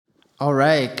All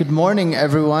right. Good morning,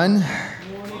 everyone.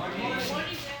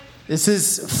 This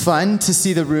is fun to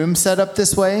see the room set up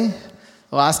this way.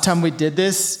 The last time we did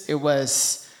this, it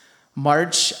was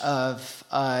March of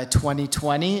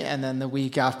 2020, and then the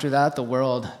week after that, the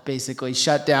world basically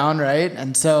shut down, right?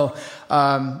 And so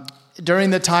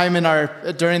during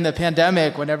the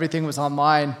pandemic, when everything was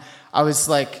online, I was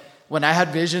like, when I had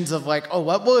visions of like, oh,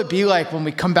 what will it be like when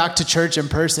we come back to church in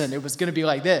person? It was going to be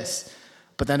like this.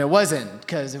 But then it wasn't,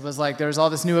 because it was like there was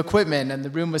all this new equipment and the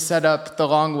room was set up the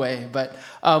long way. But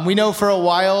we know for a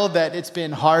while that it's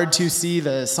been hard to see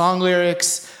the song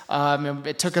lyrics.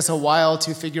 It took us a while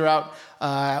to figure out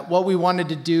what we wanted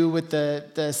to do with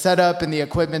the setup and the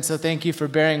equipment, so thank you for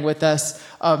bearing with us.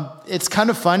 It's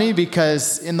kind of funny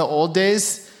because in the old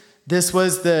days, this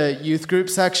was the youth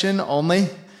group section only.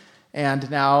 And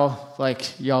now,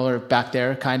 like, y'all are back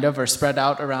there, kind of, or spread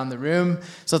out around the room.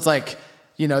 So it's like,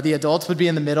 you know, the adults would be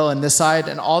in the middle and this side,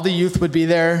 and all the youth would be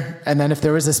there. And then if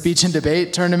there was a speech and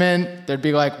debate tournament, there'd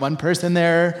be like one person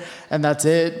there, and that's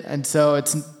it. And so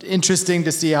it's interesting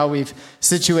to see how we've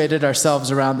situated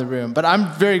ourselves around the room. But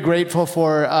I'm very grateful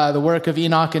for the work of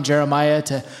Enoch and Jeremiah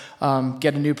to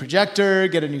get a new projector,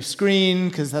 get a new screen,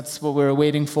 because that's what we were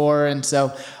waiting for. And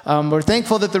so we're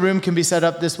thankful that the room can be set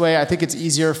up this way. I think it's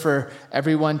easier for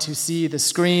everyone to see the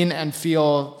screen and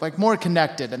feel like more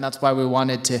connected, and that's why we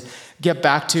wanted to get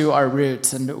back to our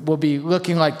roots, and we'll be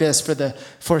looking like this for the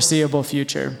foreseeable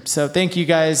future. So thank you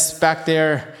guys back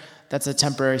there. That's a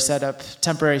temporary setup,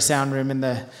 temporary sound room in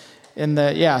the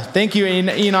thank you,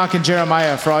 Enoch and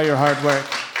Jeremiah, for all your hard work.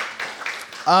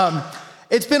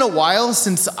 It's been a while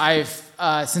since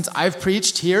I've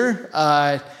preached here.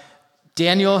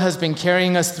 Daniel has been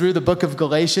carrying us through the book of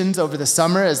Galatians over the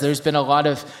summer, as there's been a lot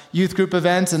of youth group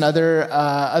events and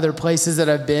other places that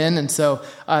I've been. And so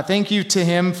thank you to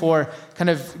him for kind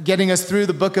of getting us through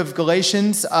the book of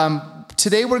Galatians.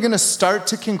 Today we're going to start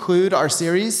to conclude our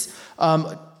series,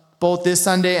 both this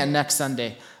Sunday and next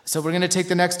Sunday. So we're going to take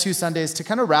the next 2 Sundays to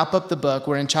kind of wrap up the book.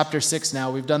 We're in chapter 6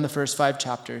 now. We've done the first 5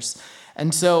 chapters.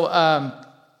 And so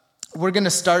we're going to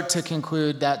start to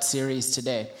conclude that series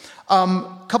today.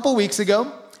 A couple weeks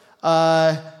ago,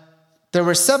 there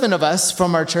were 7 of us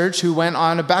from our church who went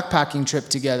on a backpacking trip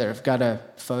together. I've got a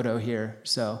photo here.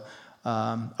 So,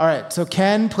 all right. So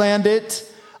Ken planned it.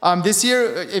 This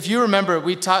year, if you remember,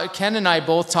 Ken and I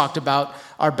both talked about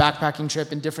our backpacking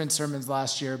trip in different sermons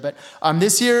last year. But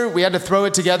this year, we had to throw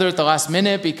it together at the last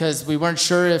minute because we weren't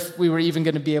sure if we were even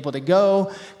going to be able to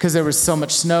go because there was so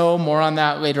much snow. More on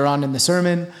that later on in the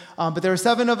sermon. But there were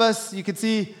 7 of us. You could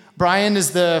see Brian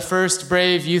is the first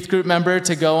brave youth group member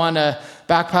to go on a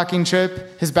backpacking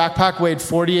trip. His backpack weighed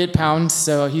 48 pounds,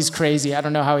 so he's crazy. I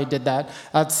don't know how he did that.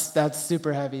 That's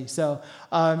super heavy. So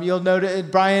you'll notice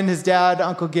Brian, his dad,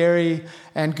 Uncle Gary,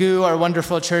 and Gu, our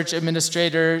wonderful church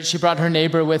administrator. She brought her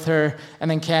neighbor with her,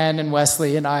 and then Ken and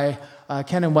Wesley and I.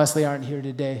 Ken and Wesley aren't here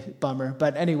today, bummer.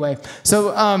 But anyway,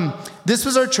 so this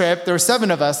was our trip. There were 7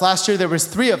 of us. Last year there was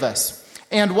 3 of us.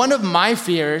 And one of my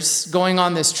fears going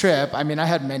on this trip, I mean, I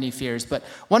had many fears, but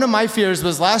one of my fears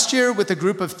was last year with a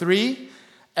group of 3,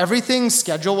 everything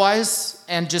schedule-wise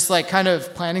and just like kind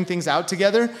of planning things out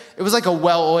together, it was like a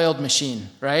well-oiled machine,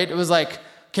 right? It was like,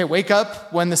 okay, wake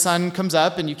up when the sun comes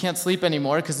up and you can't sleep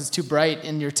anymore because it's too bright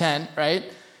in your tent, right?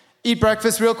 Eat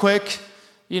breakfast real quick,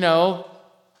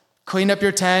 clean up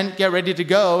your tent, get ready to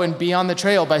go, and be on the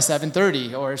trail by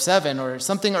 7:30 or 7 or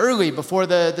something early before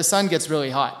the sun gets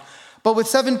really hot. But with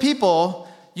 7 people,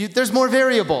 there's more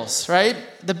variables, right?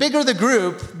 The bigger the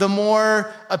group, the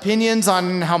more opinions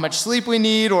on how much sleep we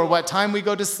need or what time we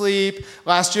go to sleep.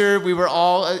 Last year, we were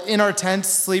all in our tents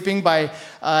sleeping by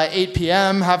 8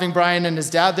 p.m. Having Brian and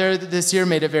his dad there this year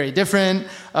made it very different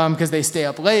because they stay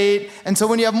up late. And so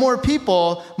when you have more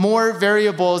people, more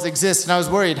variables exist. And I was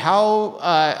worried, how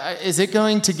is it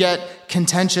going to get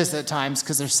contentious at times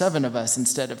because there's 7 of us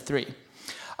instead of 3?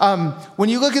 When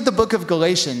you look at the book of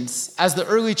Galatians, as the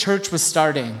early church was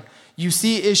starting, you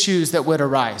see issues that would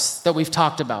arise that we've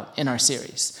talked about in our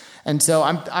series. And so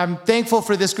I'm thankful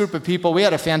for this group of people. We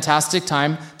had a fantastic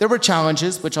time. There were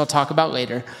challenges, which I'll talk about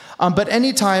later. But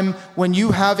anytime when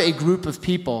you have a group of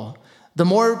people, the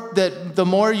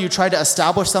more you try to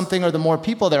establish something or the more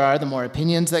people there are, the more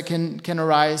opinions that can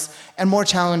arise, and more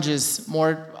challenges,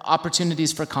 more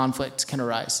opportunities for conflict can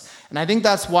arise. And I think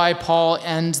that's why Paul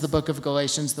ends the book of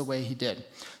Galatians the way he did.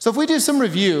 So if we do some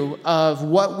review of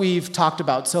what we've talked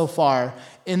about so far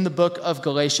in the book of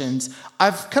Galatians,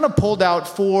 I've kind of pulled out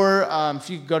 4, if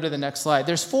you could go to the next slide,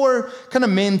 there's 4 kind of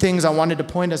main things I wanted to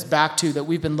point us back to that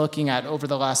we've been looking at over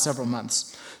the last several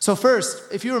months. So first,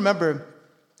 if you remember,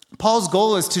 Paul's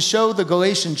goal is to show the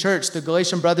Galatian church, the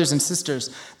Galatian brothers and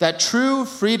sisters, that true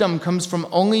freedom comes from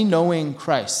only knowing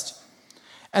Christ.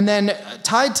 And then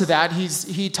tied to that,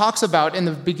 he talks about, in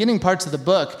the beginning parts of the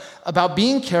book, about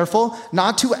being careful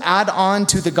not to add on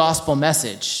to the gospel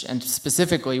message, and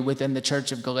specifically within the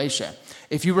church of Galatia.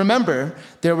 If you remember,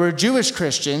 there were Jewish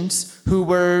Christians who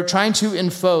were trying to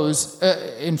impose,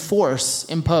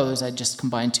 I just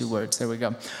combined two words, there we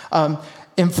go.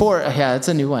 It's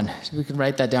a new one. We can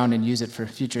write that down and use it for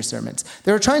future sermons.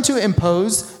 They were trying to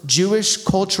impose Jewish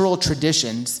cultural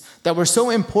traditions that were so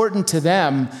important to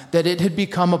them that it had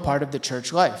become a part of the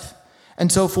church life.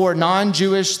 And so for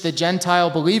non-Jewish, the Gentile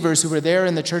believers who were there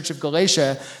in the church of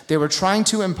Galatia, they were trying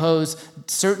to impose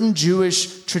certain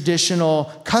Jewish traditional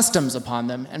customs upon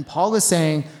them. And Paul is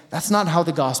saying, that's not how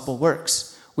the gospel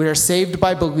works. We are saved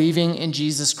by believing in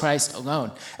Jesus Christ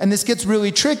alone. And this gets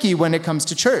really tricky when it comes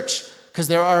to church, because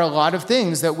there are a lot of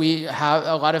things that we have,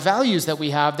 a lot of values that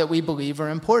we have that we believe are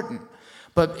important.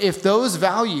 But if those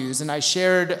values, and I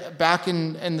shared back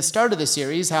in the start of the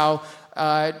series how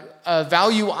a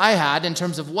value I had in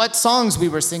terms of what songs we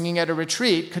were singing at a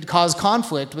retreat could cause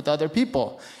conflict with other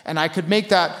people. And I could make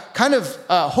that kind of,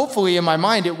 hopefully in my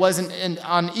mind, it wasn't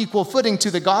on equal footing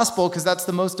to the gospel, because that's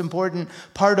the most important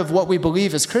part of what we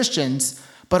believe as Christians.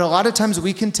 But a lot of times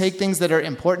we can take things that are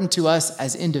important to us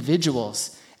as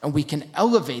individuals and we can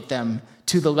elevate them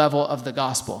to the level of the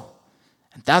gospel.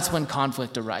 And that's when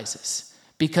conflict arises.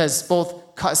 Because both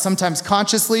sometimes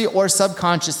consciously or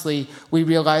subconsciously, we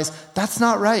realize that's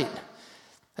not right.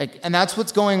 And that's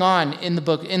what's going on in the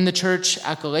book, in the church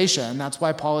at Galatia. And that's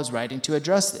why Paul is writing to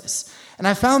address this. And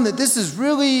I found that this is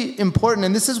really important.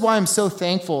 And this is why I'm so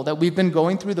thankful that we've been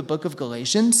going through the book of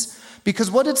Galatians.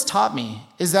 Because what it's taught me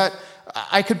is that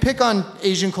I could pick on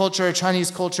Asian culture or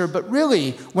Chinese culture, but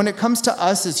really, when it comes to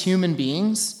us as human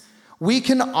beings, we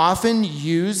can often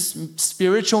use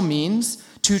spiritual means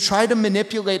to try to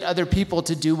manipulate other people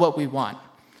to do what we want.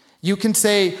 You can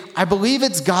say, I believe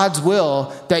it's God's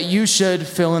will that you should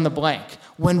fill in the blank,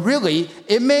 when really,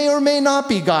 it may or may not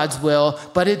be God's will,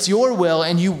 but it's your will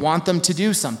and you want them to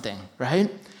do something,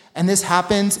 right? And this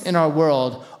happens in our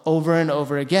world over and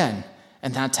over again.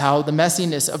 And that's how the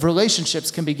messiness of relationships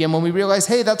can begin, when we realize,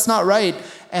 hey, that's not right,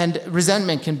 and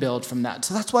resentment can build from that.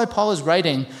 So that's why Paul is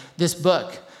writing this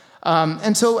book.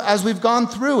 And so as we've gone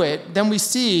through it, then we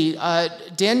see,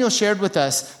 Daniel shared with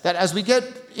us that as we get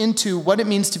into what it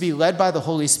means to be led by the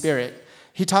Holy Spirit,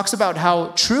 he talks about how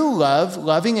true love,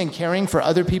 loving and caring for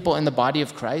other people in the body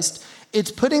of Christ,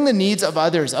 it's putting the needs of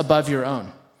others above your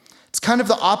own. It's kind of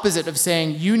the opposite of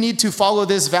saying you need to follow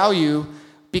this value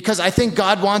because I think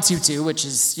God wants you to, which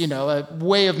is, a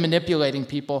way of manipulating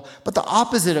people. But the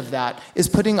opposite of that is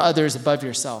putting others above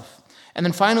yourself. And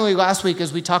then finally, last week,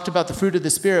 as we talked about the fruit of the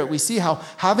Spirit, we see how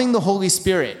having the Holy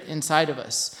Spirit inside of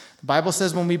us, the Bible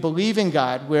says when we believe in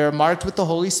God, we're marked with the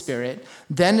Holy Spirit,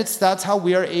 then that's how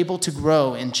we are able to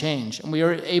grow and change. And we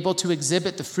are able to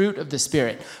exhibit the fruit of the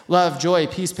Spirit: love, joy,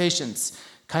 peace, patience,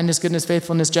 kindness, goodness,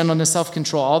 faithfulness, gentleness,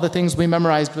 self-control, all the things we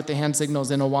memorized with the hand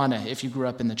signals in Awana if you grew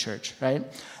up in the church, right?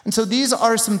 And so these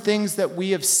are some things that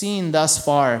we have seen thus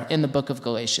far in the book of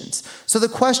Galatians. So the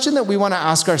question that we want to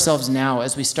ask ourselves now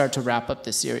as we start to wrap up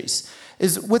this series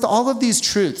is, with all of these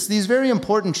truths, these very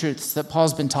important truths that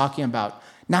Paul's been talking about,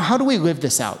 now how do we live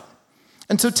this out?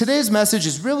 And so today's message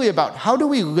is really about how do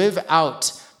we live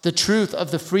out the truth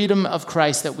of the freedom of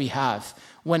Christ that we have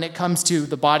when it comes to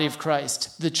the body of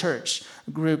Christ, the church,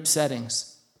 group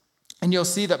settings. And you'll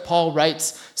see that Paul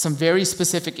writes some very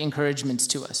specific encouragements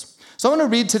to us. So I want to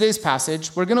read today's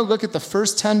passage. We're going to look at the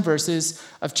first 10 verses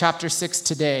of chapter 6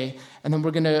 today, and then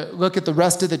we're going to look at the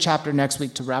rest of the chapter next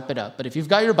week to wrap it up. But if you've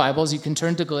got your Bibles, you can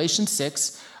turn to Galatians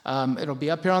 6. It'll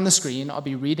be up here on the screen. I'll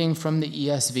be reading from the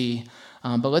ESV,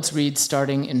 but let's read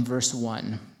starting in verse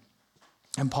 1.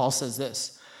 And Paul says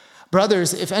this: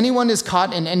 Brothers, if anyone is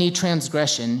caught in any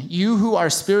transgression, you who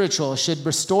are spiritual should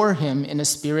restore him in a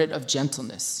spirit of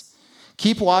gentleness.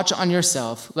 Keep watch on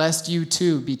yourself, lest you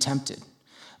too be tempted.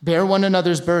 Bear one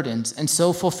another's burdens, and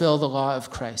so fulfill the law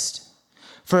of Christ.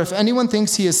 For if anyone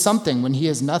thinks he is something when he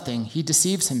is nothing, he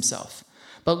deceives himself.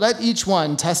 But let each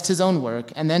one test his own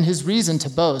work, and then his reason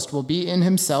to boast will be in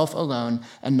himself alone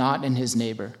and not in his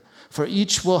neighbor. For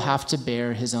each will have to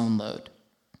bear his own load.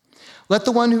 Let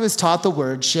the one who is taught the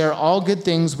word share all good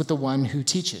things with the one who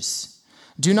teaches.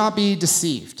 Do not be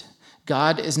deceived.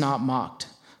 God is not mocked.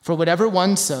 For whatever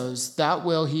one sows, that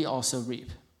will he also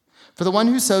reap. For the one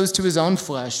who sows to his own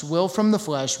flesh will from the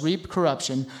flesh reap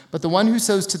corruption, but the one who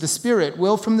sows to the Spirit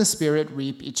will from the Spirit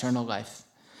reap eternal life.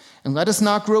 And let us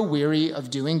not grow weary of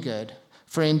doing good,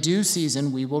 for in due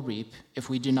season we will reap if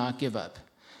we do not give up.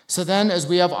 So then, as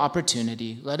we have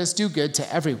opportunity, let us do good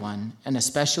to everyone, and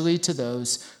especially to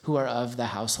those who are of the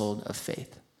household of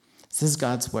faith. This is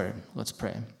God's word. Let's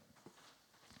pray.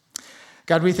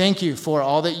 God, we thank you for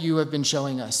all that you have been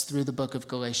showing us through the book of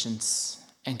Galatians.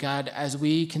 And God, as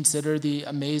we consider the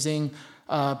amazing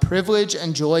privilege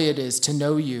and joy it is to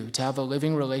know you, to have a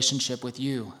living relationship with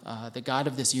you, the God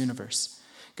of this universe.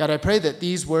 God, I pray that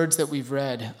these words that we've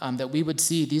read, that we would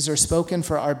see these are spoken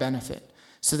for our benefit,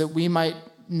 so that we might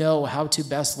know how to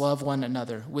best love one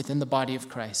another within the body of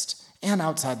Christ and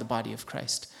outside the body of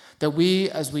Christ. That we,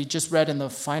 as we just read in the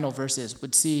final verses,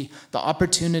 would see the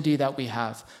opportunity that we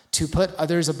have to put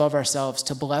others above ourselves,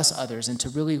 to bless others, and to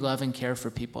really love and care for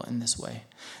people in this way.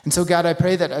 And so, God, I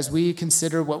pray that as we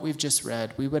consider what we've just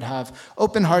read, we would have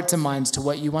open hearts and minds to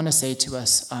what you want to say to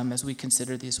us as we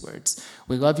consider these words.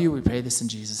 We love you. We pray this in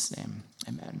Jesus' name.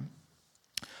 Amen.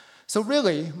 So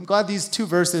really, I'm glad these two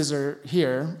verses are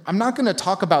here. I'm not going to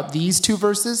talk about these two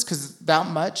verses that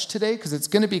much today, because it's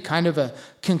going to be kind of a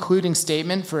concluding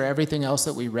statement for everything else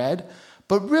that we read.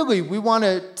 But really, we want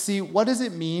to see, what does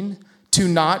it mean to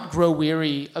not grow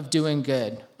weary of doing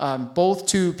good, both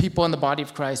to people in the body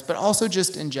of Christ, but also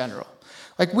just in general.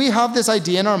 Like, we have this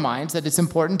idea in our minds that it's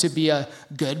important to be a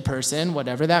good person,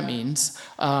 whatever that means,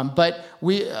 but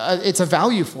it's a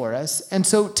value for us. And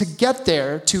so to get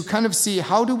there, to kind of see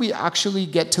how do we actually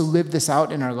get to live this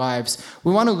out in our lives,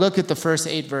 we want to look at the first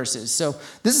 8 verses. So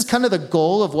this is kind of the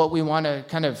goal of what we want to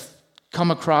kind of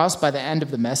come across by the end of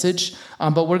the message,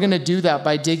 but we're going to do that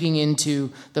by digging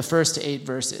into the first 8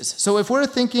 verses. So if we're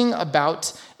thinking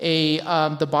about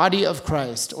the body of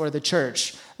Christ or the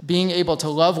church, being able to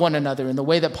love one another in the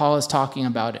way that Paul is talking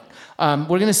about it,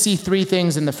 we're going to see 3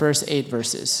 things in the first 8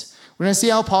 verses. We're going to see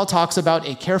how Paul talks about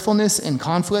a carefulness in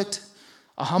conflict,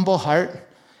 a humble heart,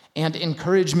 and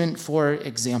encouragement for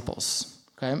examples.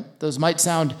 Okay, those might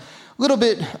sound a little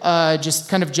bit just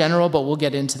kind of general, but we'll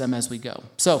get into them as we go.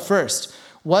 So first,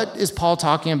 what is Paul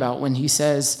talking about when he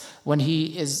is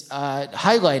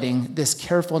highlighting this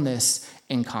carefulness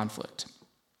in conflict?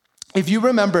 If you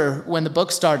remember when the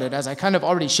book started, as I kind of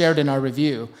already shared in our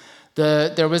review,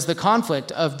 there was the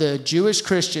conflict of the Jewish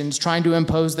Christians trying to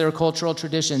impose their cultural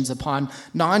traditions upon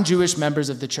non-Jewish members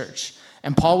of the church.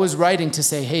 And Paul was writing to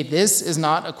say, hey, this is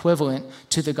not equivalent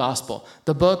to the gospel.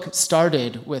 The book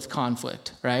started with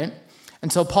conflict, right?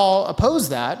 And so Paul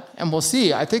opposed that, and we'll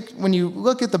see. I think when you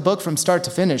look at the book from start to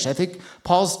finish, I think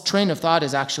Paul's train of thought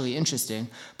is actually interesting.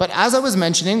 But as I was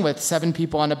mentioning with 7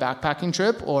 people on a backpacking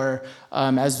trip, or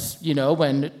as you know,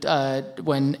 when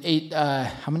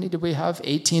how many did we have?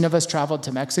 18 of us traveled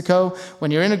to Mexico.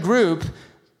 When you're in a group,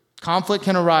 conflict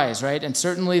can arise, right? And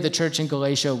certainly the church in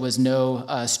Galatia was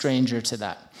no stranger to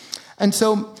that. And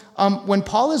so when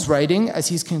Paul is writing, as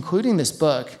he's concluding this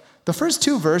book, the first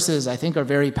 2 verses, I think, are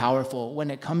very powerful when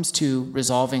it comes to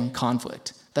resolving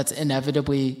conflict that's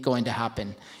inevitably going to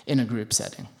happen in a group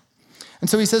setting. And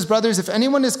so he says, brothers, if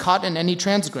anyone is caught in any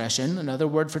transgression, another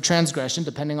word for transgression,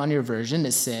 depending on your version,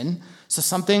 is sin, so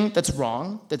something that's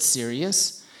wrong, that's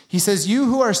serious, he says, you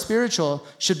who are spiritual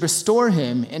should restore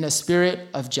him in a spirit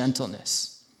of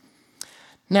gentleness.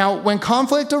 Now, when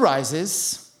conflict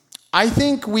arises, I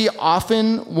think we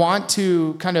often want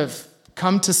to kind of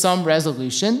come to some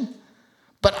resolution,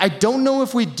 but I don't know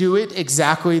if we do it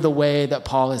exactly the way that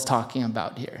Paul is talking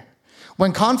about here.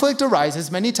 When conflict arises,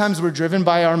 many times we're driven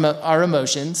by our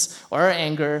emotions or our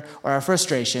anger or our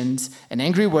frustrations, and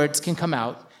angry words can come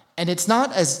out, and it's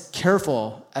not as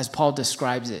careful as Paul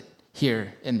describes it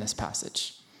here in this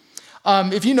passage.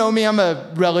 If you know me, I'm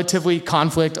a relatively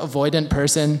conflict avoidant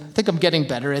person. I think I'm getting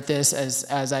better at this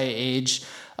as I age.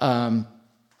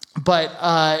 But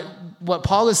what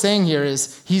Paul is saying here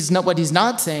is, what he's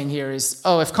not saying here is,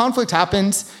 if conflict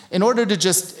happens, in order to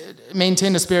just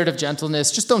maintain a spirit of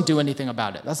gentleness, just don't do anything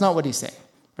about it. That's not what he's saying,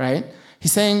 right?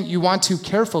 He's saying you want to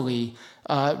carefully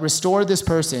restore this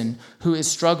person who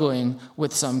is struggling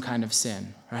with some kind of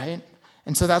sin, right?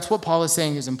 And so that's what Paul is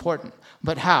saying is important.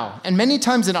 But how? And many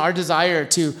times in our desire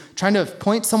to trying to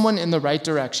point someone in the right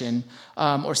direction,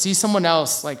 or see someone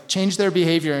else like change their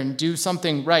behavior and do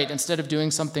something right instead of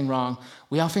doing something wrong,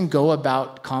 we often go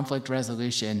about conflict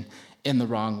resolution in the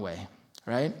wrong way,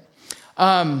 right?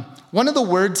 One of the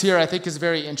words here I think is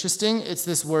very interesting. It's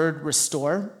this word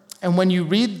restore. And when you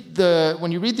read the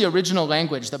original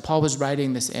language that Paul was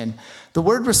writing this in, the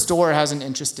word restore has an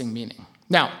interesting meaning.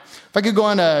 Now, if I could go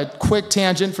on a quick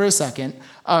tangent for a second,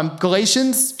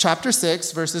 Galatians chapter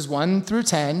 6, verses 1 through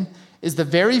 10 is the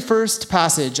very first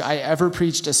passage I ever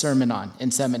preached a sermon on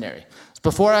in seminary. It's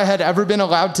Before I had ever been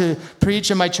allowed to preach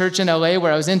in my church in LA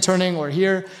where I was interning or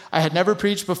here, I had never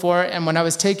preached before. And when I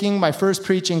was taking my first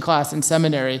preaching class in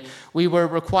seminary, we were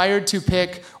required to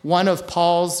pick one of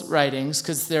Paul's writings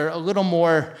because they're a little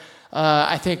more,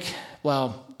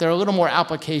 they're a little more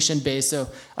application-based, so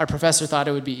our professor thought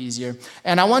it would be easier.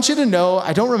 And I want you to know,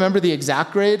 I don't remember the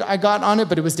exact grade I got on it,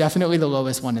 but it was definitely the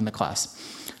lowest one in the class.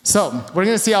 So we're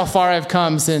going to see how far I've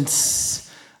come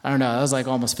since, I don't know, that was like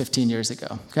almost 15 years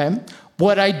ago, okay?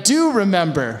 What I do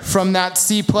remember from that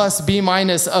C+, B-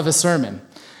 of a sermon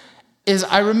is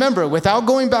I remember, without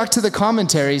going back to the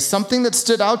commentaries, something that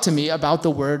stood out to me about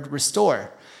the word restore.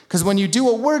 Because when you do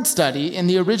a word study in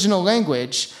the original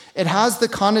language, it has the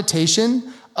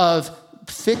connotation of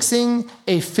fixing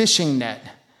a fishing net.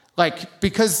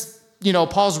 Because,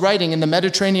 Paul's writing in the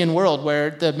Mediterranean world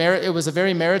where it was a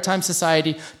very maritime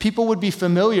society, people would be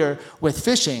familiar with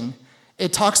fishing.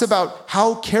 It talks about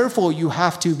how careful you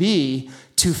have to be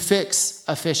to fix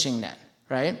a fishing net,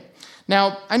 right?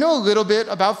 Now, I know a little bit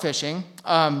about fishing.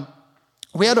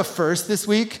 We had a first this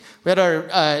week. We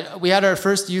had our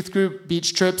first youth group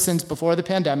beach trip since before the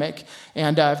pandemic,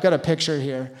 and I've got a picture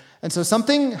here. And so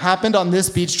something happened on this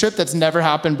beach trip that's never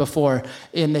happened before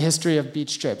in the history of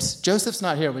beach trips. Joseph's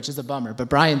not here, which is a bummer, but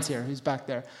Brian's here. He's back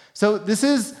there. So this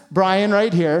is Brian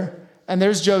right here, and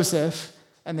there's Joseph,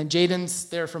 and then Jaden's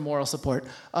there for moral support.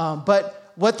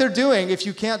 But what they're doing, if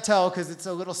you can't tell because it's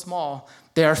a little small,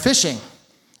 they are fishing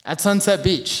at Sunset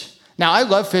Beach. Now, I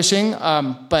love fishing,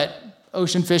 but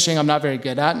ocean fishing I'm not very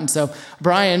good at. And so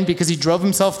Brian, because he drove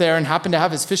himself there and happened to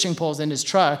have his fishing poles in his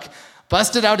truck,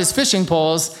 busted out his fishing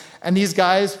poles, and these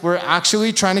guys were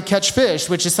actually trying to catch fish,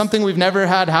 which is something we've never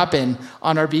had happen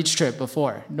on our beach trip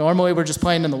before. Normally, we're just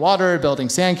playing in the water, building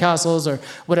sandcastles, or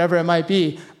whatever it might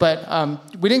be. But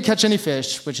we didn't catch any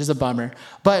fish, which is a bummer.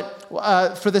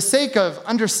 But for the sake of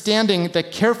understanding the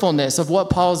carefulness of what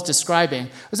Paul's describing,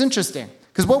 it was interesting.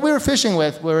 Because what we were fishing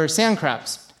with were sand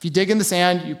crabs. If you dig in the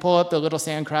sand, you pull up the little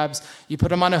sand crabs, you put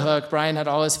them on a hook. Brian had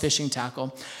all his fishing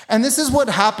tackle. And this is what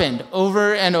happened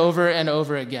over and over and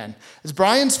over again. It's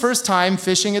Brian's first time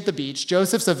fishing at the beach.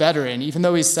 Joseph's a veteran. Even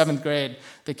though he's 7th grade,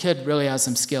 the kid really has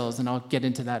some skills, and I'll get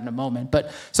into that in a moment.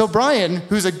 But so Brian,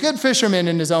 who's a good fisherman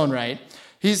in his own right,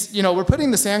 we're putting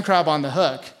the sand crab on the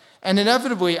hook. And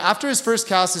inevitably, after his first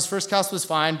cast was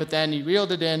fine, but then he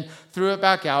reeled it in, threw it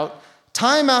back out.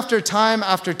 Time after time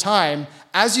after time,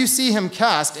 as you see him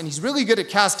cast, and he's really good at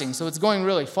casting, so it's going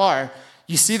really far,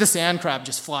 you see the sand crab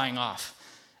just flying off.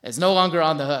 It's no longer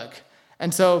on the hook.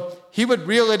 And so he would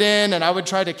reel it in, and I would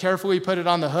try to carefully put it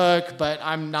on the hook, but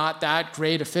I'm not that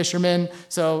great a fisherman.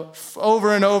 So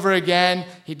over and over again,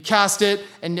 he'd cast it,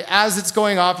 and as it's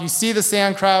going off, you see the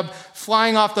sand crab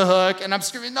flying off the hook, and I'm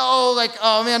screaming, no,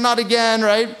 oh man, not again,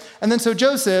 right? And then so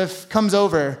Joseph comes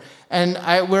over, and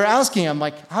we're asking him,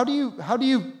 how do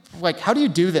you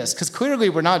do this? Because clearly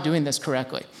we're not doing this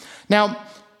correctly. Now,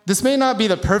 this may not be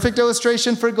the perfect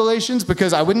illustration for Galatians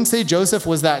because I wouldn't say Joseph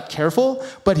was that careful,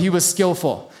 but he was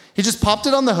skillful. He just popped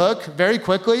it on the hook very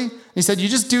quickly. He said, you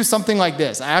just do something like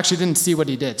this. I actually didn't see what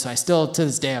he did, so I still, to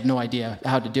this day, have no idea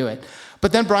how to do it.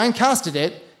 But then Brian casted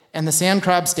it, and the sand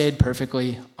crab stayed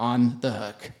perfectly on the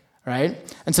hook. Right?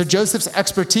 And so Joseph's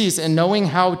expertise in knowing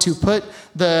how to put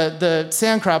the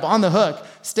sand crab on the hook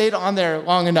stayed on there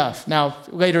long enough. Now,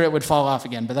 later it would fall off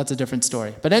again, but that's a different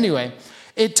story. But anyway,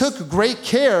 it took great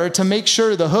care to make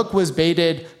sure the hook was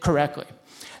baited correctly.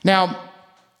 Now,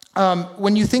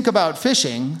 when you think about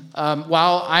fishing,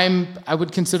 while I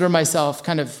would consider myself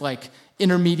kind of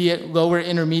lower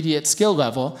intermediate skill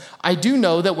level, I do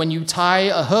know that when you tie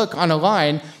a hook on a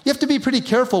line, you have to be pretty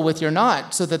careful with your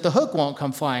knot so that the hook won't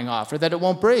come flying off or that it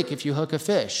won't break if you hook a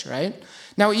fish, right?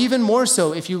 Now, even more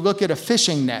so if you look at a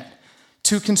fishing net.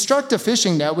 To construct a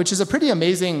fishing net, which is a pretty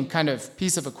amazing kind of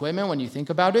piece of equipment when you think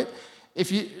about it,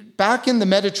 back in the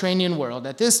Mediterranean world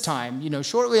at this time,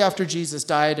 shortly after Jesus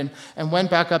died and went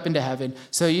back up into heaven,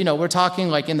 so, we're talking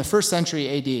in the 1st century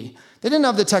AD, they didn't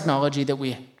have the technology that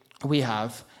we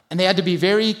have, and they had to be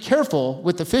very careful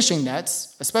with the fishing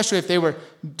nets, especially if they were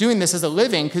doing this as a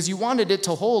living, because you wanted it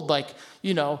to hold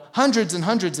hundreds and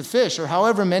hundreds of fish or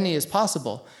however many as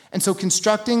possible. And so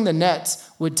constructing the nets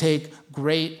would take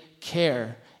great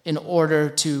care in order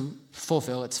to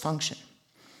fulfill its function.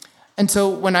 And so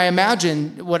when I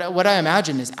imagine, what I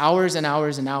imagine is hours and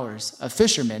hours and hours of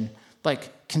fishermen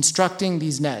constructing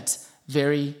these nets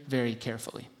very, very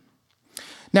carefully.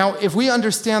 Now, if we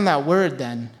understand that word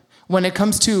then, when it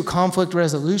comes to conflict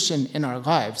resolution in our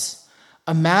lives,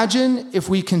 imagine if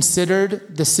we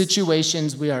considered the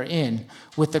situations we are in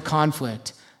with the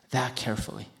conflict that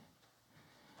carefully.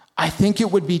 I think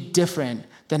it would be different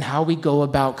than how we go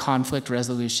about conflict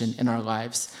resolution in our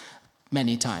lives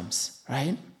many times,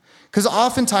 right? Because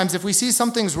oftentimes, if we see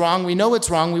something's wrong, we know it's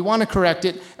wrong, we want to correct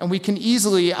it, and we can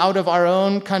easily, out of our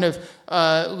own kind of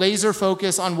laser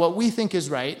focus on what we think is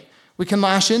right, we can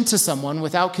lash into someone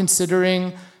without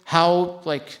considering how,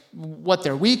 what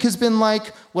their week has been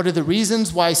like, what are the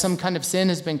reasons why some kind of sin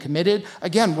has been committed.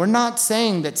 Again, we're not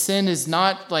saying that sin is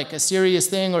not a serious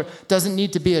thing or doesn't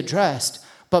need to be addressed,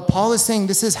 but Paul is saying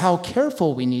this is how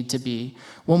careful we need to be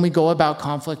when we go about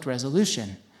conflict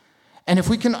resolution. And if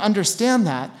we can understand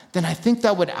that, then I think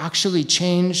that would actually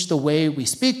change the way we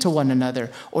speak to one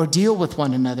another or deal with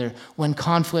one another when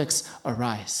conflicts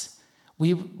arise.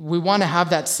 We want to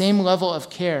have that same level of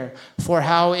care for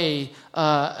how a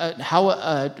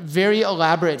very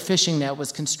elaborate fishing net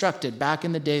was constructed back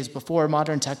in the days before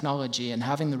modern technology and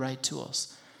having the right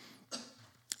tools.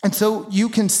 And so you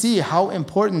can see how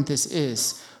important this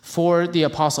is for the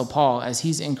Apostle Paul as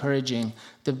he's encouraging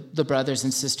the brothers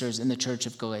and sisters in the church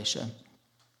of Galatia.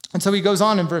 And so he goes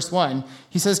on in verse 1.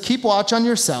 He says, keep watch on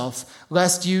yourself,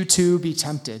 lest you too be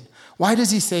tempted. Why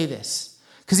does he say this?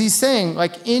 Because he's saying,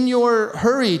 in your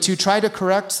hurry to try to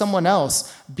correct someone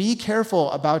else, be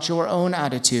careful about your own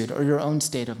attitude or your own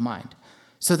state of mind,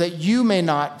 so that you may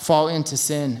not fall into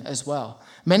sin as well.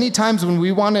 Many times when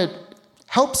we want to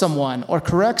help someone or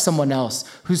correct someone else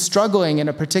who's struggling in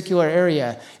a particular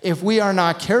area, if we are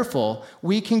not careful,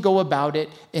 we can go about it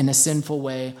in a sinful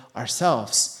way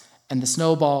ourselves. And the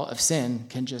snowball of sin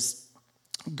can just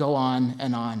go on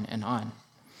and on and on.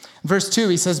 Verse 2,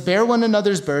 he says, bear one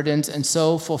another's burdens and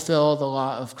so fulfill the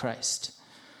law of Christ.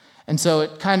 And so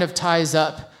it kind of ties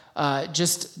up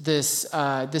just this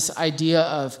idea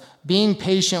of being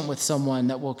patient with someone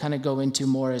that we'll kind of go into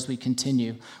more as we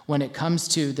continue when it comes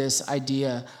to this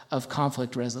idea of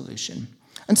conflict resolution.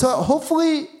 And so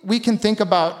hopefully we can think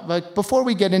about, before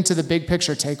we get into the big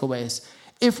picture takeaways,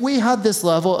 if we had this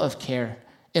level of care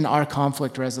in our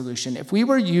conflict resolution, if we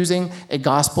were using a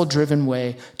gospel-driven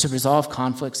way to resolve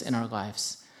conflicts in our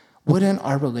lives, wouldn't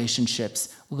our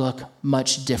relationships look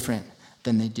much different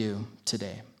than they do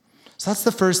today? So that's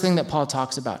the first thing that Paul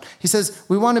talks about. He says,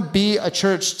 we want to be a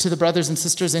church to the brothers and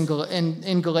sisters in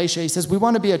Galatia. He says, we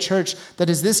want to be a church that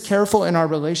is this careful in our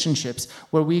relationships,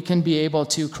 where we can be able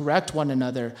to correct one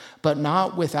another, but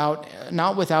not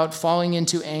without falling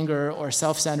into anger or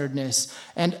self-centeredness.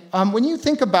 And when you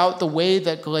think about the way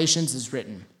that Galatians is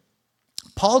written,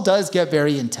 Paul does get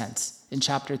very intense in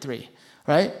chapter 3,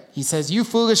 right? He says, you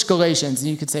foolish Galatians. And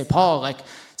you could say, Paul,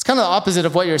 it's kind of the opposite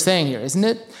of what you're saying here, isn't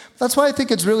it? That's why I think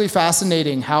it's really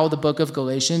fascinating how the book of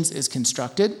Galatians is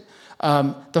constructed.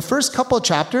 The first couple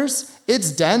chapters,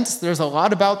 it's dense. There's a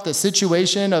lot about the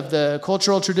situation of the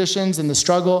cultural traditions and the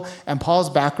struggle and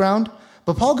Paul's background.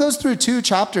 But Paul goes through 2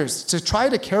 chapters to try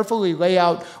to carefully lay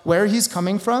out where he's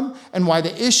coming from and why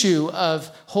the issue of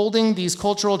holding these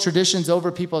cultural traditions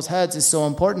over people's heads is so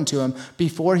important to him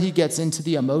before he gets into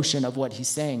the emotion of what he's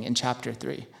saying in chapter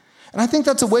 3. And I think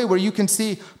that's a way where you can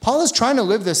see Paul is trying to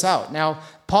live this out. Now,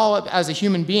 Paul, as a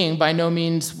human being, by no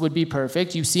means would be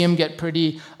perfect. You see him get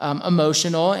pretty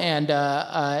emotional and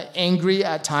angry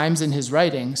at times in his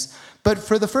writings. But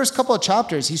for the first couple of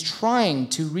chapters, he's trying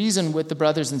to reason with the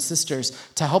brothers and sisters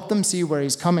to help them see where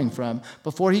he's coming from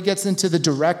before he gets into the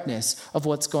directness of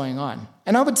what's going on.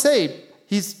 And I would say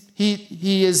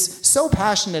he is so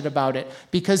passionate about it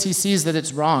because he sees that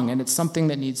it's wrong and it's something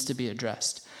that needs to be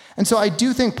addressed. And so I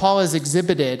do think Paul has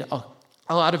exhibited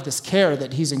a lot of this care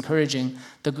that he's encouraging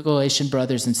the Galatian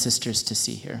brothers and sisters to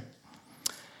see here.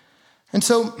 And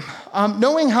so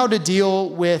knowing how to deal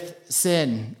with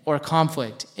sin or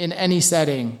conflict in any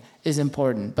setting is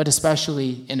important, but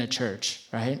especially in a church,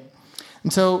 right?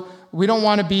 And so we don't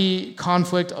want to be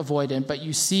conflict avoidant, but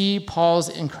you see Paul's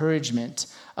encouragement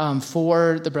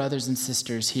for the brothers and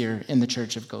sisters here in the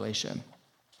church of Galatia.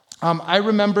 I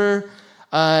remember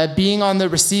being on the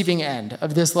receiving end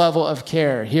of this level of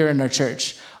care here in our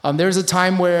church. There was a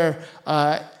time where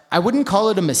I wouldn't call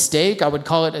it a mistake. I would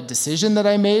call it a decision that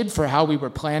I made for how we were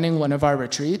planning one of our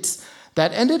retreats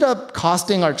that ended up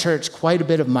costing our church quite a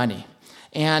bit of money.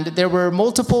 And there were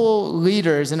multiple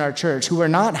leaders in our church who were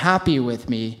not happy with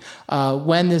me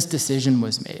when this decision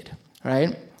was made,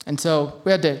 right? And so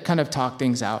we had to kind of talk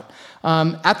things out.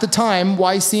 At the time,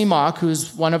 Y.C. Mock,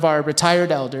 who's one of our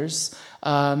retired elders,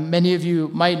 many of you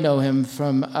might know him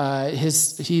from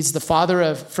he's the father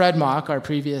of Fred Mock, our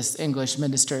previous English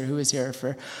minister who was here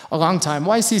for a long time.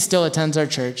 YC still attends our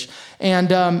church.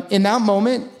 And in that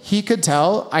moment, he could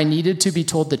tell I needed to be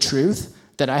told the truth,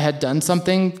 that I had done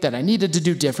something that I needed to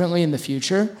do differently in the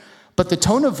future. But the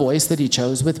tone of voice that he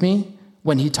chose with me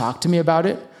when he talked to me about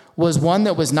it was one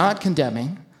that was not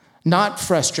condemning, not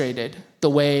frustrated the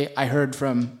way I heard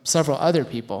from several other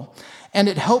people. And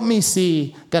it helped me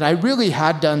see that I really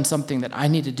had done something that I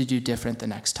needed to do different the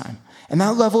next time. And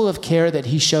that level of care that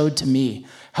he showed to me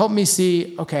helped me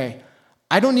see, okay,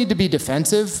 I don't need to be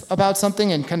defensive about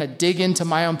something and kind of dig into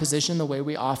my own position the way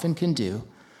we often can do.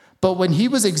 But when he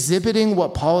was exhibiting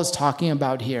what Paul is talking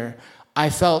about here, I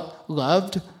felt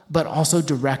loved, but also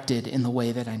directed in the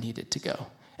way that I needed to go.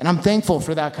 And I'm thankful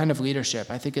for that kind of leadership.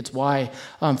 I think it's why,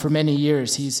 for many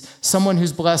years, he's someone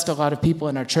who's blessed a lot of people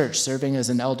in our church, serving as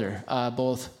an elder,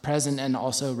 both present and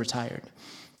also retired.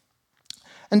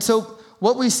 And so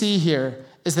what we see here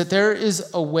is that there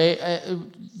is a way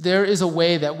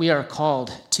that we are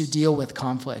called to deal with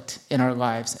conflict in our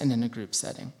lives and in a group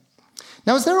setting.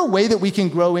 Now, is there a way that we can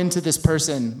grow into this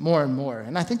person more and more?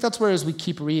 And I think that's where, as we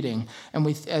keep reading, and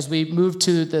as we move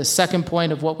to the second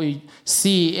point of what we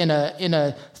see in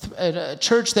a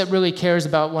church that really cares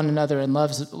about one another and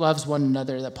loves one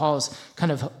another, that Paul is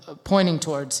kind of pointing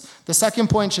towards, the second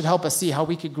point should help us see how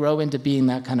we could grow into being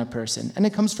that kind of person. And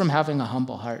it comes from having a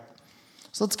humble heart.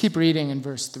 So let's keep reading in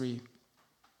verse 3.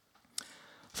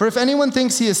 For if anyone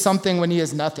thinks he is something when he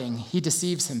is nothing, he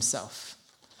deceives himself.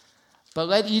 But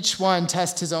let each one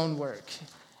test his own work,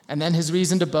 and then his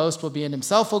reason to boast will be in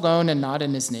himself alone and not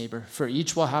in his neighbor, for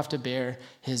each will have to bear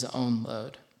his own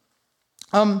load.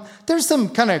 There's some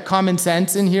kind of common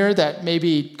sense in here that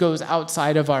maybe goes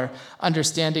outside of our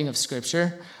understanding of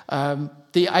Scripture.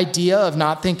 The idea of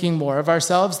not thinking more of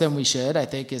ourselves than we should, I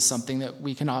think, is something that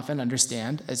we can often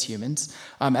understand as humans.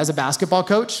 As a basketball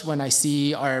coach, when I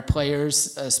see our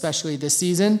players, especially this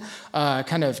season,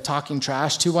 kind of talking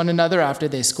trash to one another after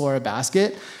they score a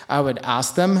basket, I would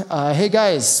ask them, hey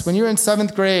guys, when you were in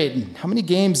 7th grade, how many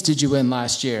games did you win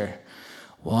last year?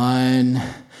 1.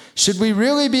 Should we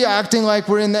really be acting like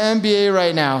we're in the NBA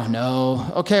right now?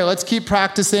 No. Okay, let's keep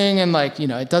practicing. And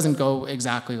it doesn't go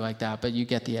exactly like that, but you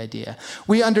get the idea.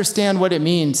 We understand what it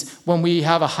means when we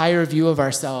have a higher view of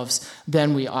ourselves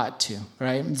than we ought to,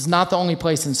 right? It's not the only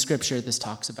place in Scripture this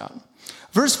talks about.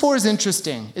 Verse 4 is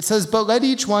interesting. It says, but let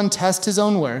each one test his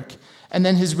own work, and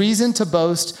then his reason to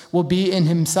boast will be in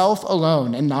himself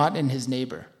alone and not in his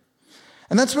neighbor.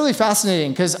 And that's really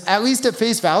fascinating because at least at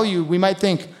face value, we might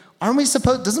think,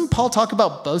 doesn't Paul talk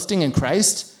about boasting in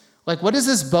Christ? What is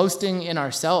this boasting in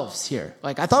ourselves here?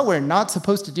 I thought we're not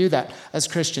supposed to do that as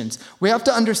Christians. We have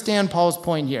to understand Paul's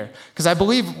point here, because I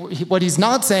believe what he's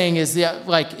not saying is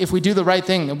that, if we do the right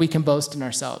thing, then we can boast in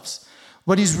ourselves.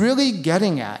 What he's really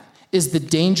getting at is the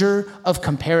danger of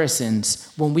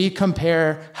comparisons when we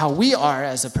compare how we are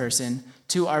as a person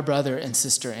to our brother and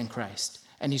sister in Christ.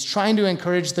 And he's trying to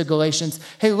encourage the Galatians,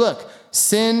 hey, look,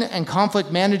 sin and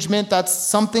conflict management, that's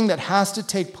something that has to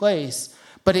take place,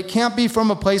 but it can't be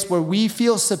from a place where we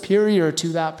feel superior to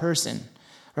that person,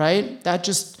 right? That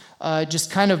just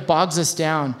kind of bogs us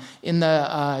down in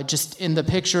the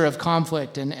picture of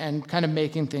conflict and kind of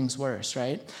making things worse,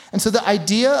 right? And so the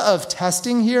idea of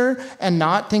testing here and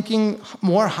not thinking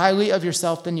more highly of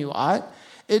yourself than you ought,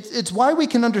 it's why we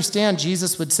can understand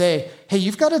Jesus would say, hey,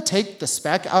 you've got to take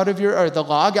the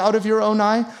log out of your own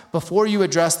eye before you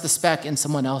address the speck in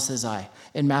someone else's eye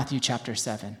in Matthew chapter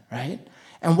 7, right?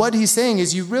 And what he's saying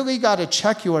is you really got to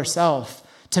check yourself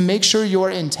to make sure your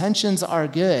intentions are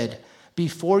good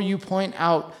before you point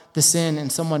out the sin in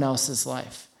someone else's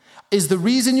life. Is the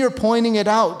reason you're pointing it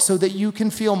out so that you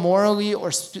can feel morally or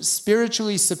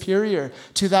spiritually superior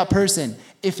to that person?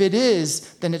 If it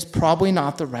is, then it's probably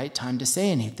not the right time to say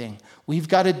anything. We've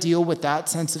got to deal with that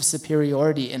sense of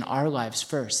superiority in our lives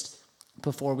first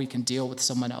before we can deal with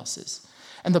someone else's.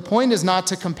 And the point is not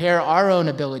to compare our own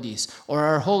abilities or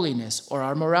our holiness or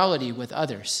our morality with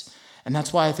others. And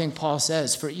that's why I think Paul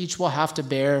says, for each will have to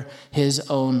bear his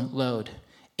own load.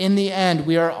 In the end,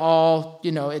 we are all,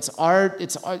 it's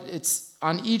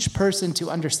on each person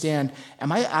to understand,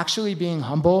 am I actually being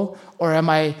humble, or am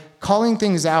I calling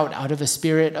things out of a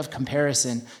spirit of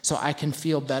comparison so I can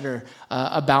feel better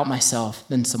about myself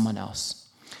than someone else?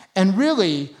 And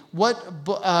really,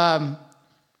 and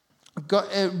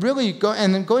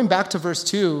then going back to verse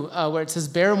 2, where it says,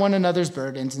 bear one another's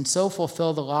burdens and so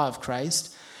fulfill the law of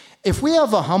Christ. If we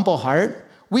have a humble heart,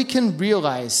 we can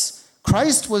realize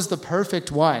Christ was the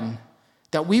perfect one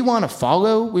that we want to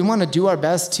follow. We want to do our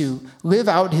best to live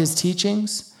out his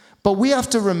teachings. But we have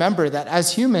to remember that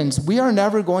as humans, we are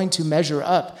never going to measure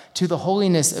up to the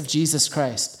holiness of Jesus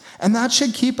Christ. And that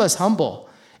should keep us humble.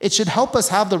 It should help us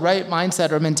have the right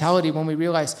mindset or mentality when we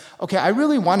realize, okay, I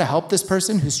really want to help this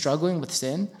person who's struggling with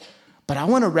sin, but I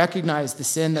want to recognize the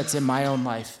sin that's in my own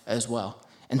life as well.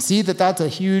 and see that that's a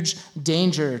huge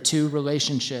danger to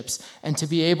relationships, and to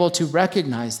be able to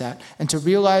recognize that and to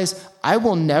realize I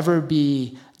will never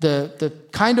be the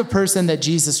kind of person that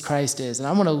Jesus Christ is, and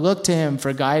I want to look to him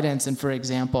for guidance and for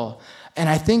example. And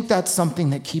I think that's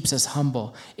something that keeps us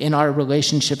humble in our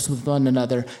relationships with one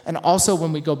another, and also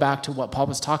when we go back to what Paul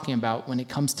was talking about when it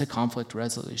comes to conflict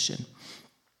resolution.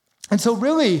 And so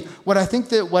really, what I think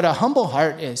that what a humble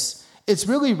heart is, it's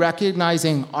really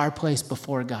recognizing our place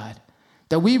before God,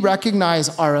 that we recognize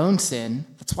our own sin.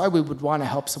 That's why we would want to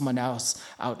help someone else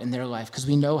out in their life, because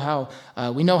we know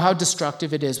how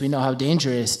destructive it is. We know how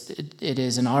dangerous it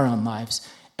is in our own lives.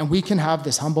 And we can have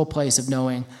this humble place of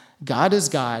knowing God is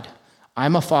God.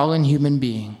 I'm a fallen human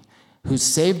being who's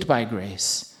saved by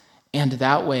grace. And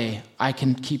that way I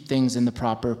can keep things in the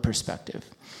proper perspective.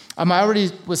 I already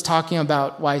was talking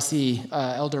about YC,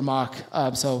 Elder Mock,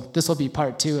 so this will be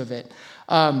part 2 of it.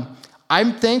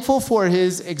 I'm thankful for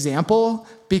his example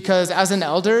because as an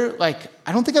elder,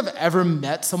 I don't think I've ever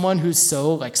met someone who's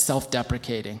so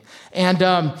self-deprecating.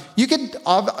 And you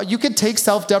could take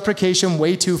self-deprecation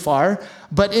way too far,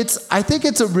 but I think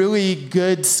it's a really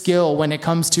good skill when it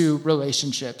comes to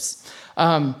relationships.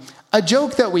 A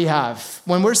joke that we have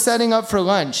when we're setting up for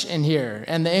lunch in here,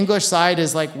 and the English side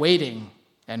is waiting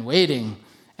and waiting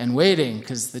and waiting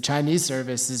because the Chinese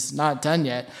service is not done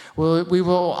yet. We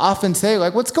will often say,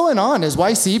 what's going on? Is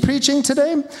YC preaching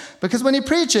today? Because when he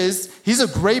preaches, he's a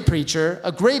great preacher,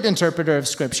 a great interpreter of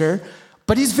scripture,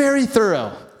 but he's very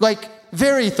thorough,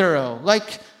 very thorough,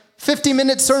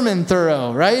 50-minute sermon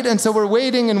thorough, right? And so we're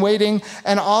waiting and waiting,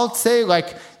 and I'll say,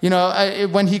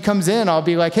 when he comes in, I'll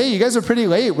be like, hey, you guys are pretty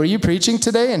late. Were you preaching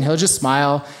today? And he'll just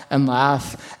smile and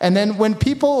laugh. And then when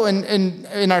people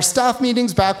in our staff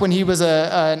meetings back when he was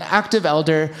an active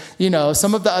elder,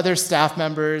 some of the other staff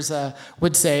members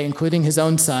would say, including his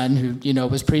own son, who,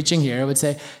 was preaching here, would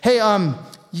say, hey,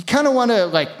 you kind of want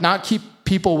to, not keep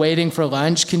people waiting for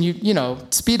lunch. Can you,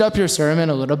 speed up your sermon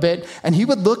a little bit? And he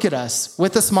would look at us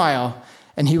with a smile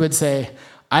and he would say,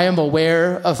 I am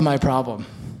aware of my problem,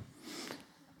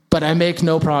 but I make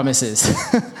no promises.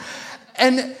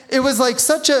 And it was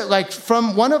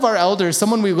from one of our elders,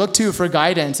 someone we looked to for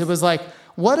guidance, it was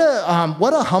what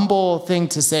a humble thing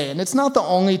to say. And it's not the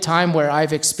only time where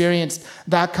I've experienced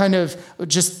that kind of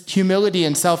just humility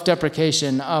and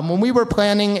self-deprecation. When we were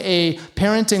planning a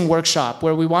parenting workshop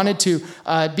where we wanted to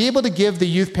be able to give the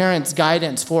youth parents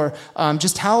guidance for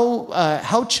just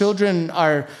how children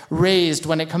are raised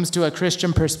when it comes to a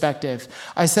Christian perspective,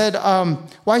 I said,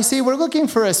 YC, we're looking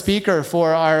for a speaker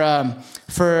for our,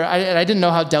 I didn't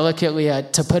know how delicately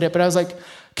to put it, but I was like,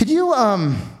 could you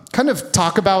kind of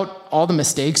talk about all the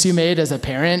mistakes you made as a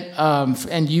parent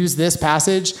and use this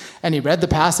passage? And he read the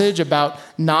passage about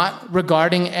not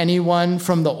regarding anyone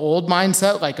from the old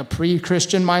mindset, like a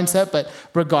pre-Christian mindset, but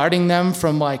regarding them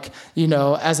from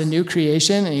as a new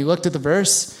creation. And he looked at the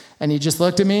verse and he just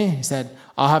looked at me. He said,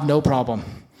 I'll have no problem.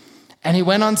 And he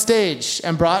went on stage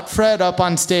and brought Fred up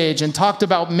on stage and talked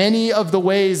about many of the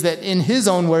ways that, in his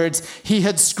own words, he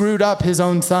had screwed up his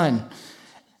own son.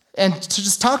 And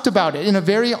just talked about it in a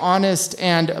very honest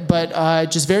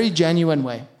but just very genuine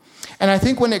way. And I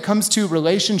think when it comes to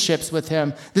relationships with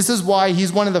him, this is why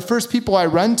he's one of the first people I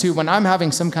run to when I'm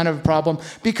having some kind of problem,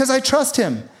 because I trust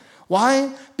him.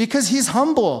 Why? Because he's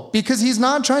humble, because he's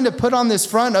not trying to put on this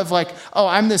front of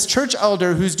I'm this church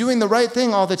elder who's doing the right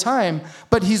thing all the time,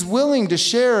 but he's willing to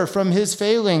share from his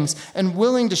failings and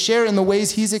willing to share in the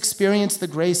ways he's experienced the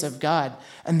grace of God.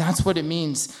 And that's what it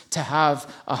means to have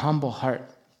a humble heart.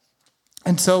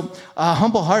 And so a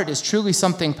humble heart is truly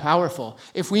something powerful.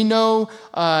 If we know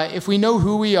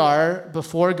who we are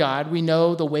before God, we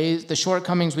know the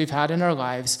shortcomings we've had in our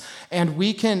lives, and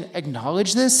we can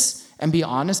acknowledge this and be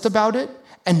honest about it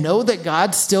and know that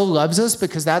God still loves us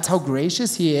because that's how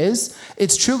gracious he is,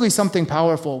 it's truly something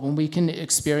powerful when we can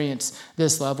experience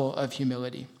this level of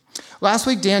humility. Last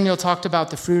week, Daniel talked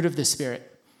about the fruit of the Spirit.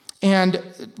 And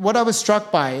what I was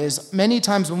struck by is many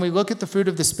times when we look at the fruit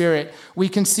of the Spirit, we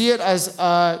can see it as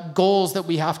goals that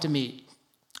we have to meet.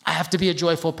 I have to be a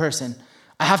joyful person.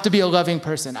 I have to be a loving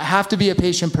person. I have to be a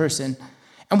patient person.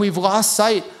 And we've lost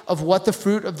sight of what the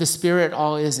fruit of the Spirit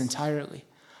all is entirely.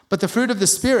 But the fruit of the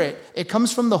Spirit, it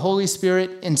comes from the Holy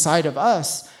Spirit inside of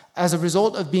us as a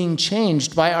result of being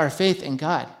changed by our faith in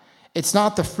God. It's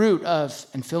not the fruit of,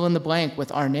 and fill in the blank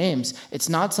with our names. It's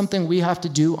not something we have to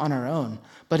do on our own.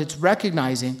 But it's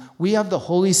recognizing we have the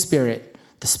Holy Spirit,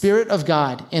 the Spirit of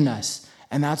God in us,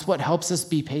 and that's what helps us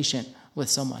be patient with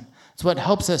someone. It's what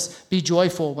helps us be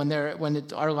joyful when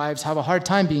our lives have a hard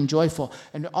time being joyful.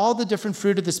 And all the different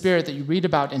fruit of the Spirit that you read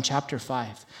about in chapter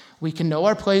 5. We can know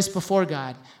our place before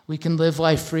God. We can live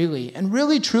life freely and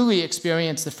really, truly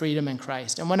experience the freedom in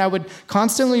Christ. And when I would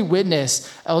constantly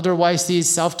witness Elder Weiss's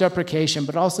self-deprecation,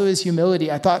 but also his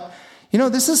humility, I thought,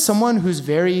 this is someone who's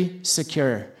very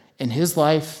secure in his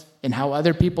life, in how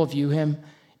other people view him,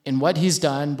 in what he's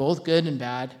done, both good and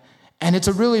bad. And it's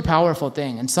a really powerful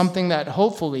thing, and something that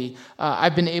hopefully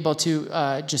I've been able to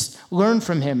just learn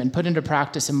from him and put into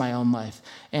practice in my own life.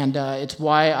 And it's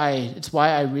why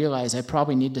I realize I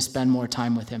probably need to spend more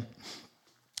time with him.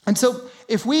 And so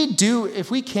if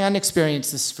we can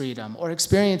experience this freedom or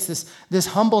experience this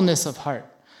humbleness of heart,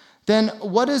 then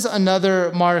what is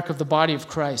another mark of the body of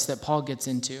Christ that Paul gets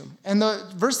into? And the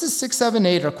verses 6, 7,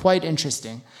 8 are quite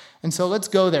interesting. And so let's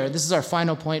go there. This is our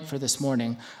final point for this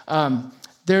morning. And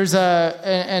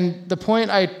the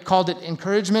point I called it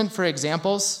encouragement for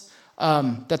examples.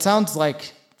 That sounds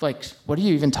like, what are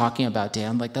you even talking about,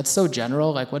 Dan? That's so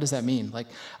general. What does that mean?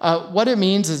 What it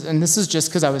means is, and this is just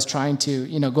because I was trying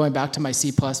to, going back to my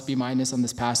C+, B- on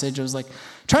this passage, I was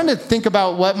trying to think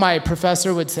about what my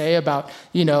professor would say about,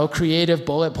 creative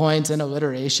bullet points and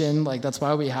alliteration. That's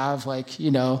why we have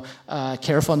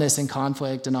carefulness and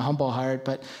conflict and a humble heart.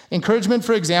 But encouragement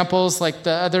for examples,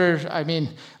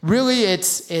 really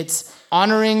it's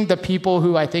honoring the people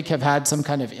who I think have had some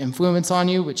kind of influence on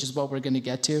you, which is what we're going to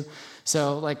get to.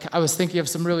 So, I was thinking of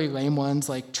some really lame ones,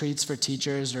 like treats for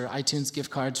teachers or iTunes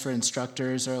gift cards for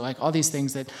instructors, or all these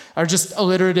things that are just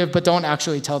alliterative but don't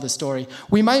actually tell the story.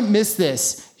 We might miss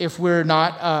this if we're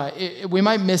not, we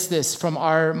might miss this from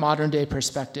our modern day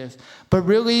perspective. But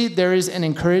really, there is an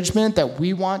encouragement that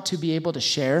we want to be able to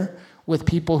share with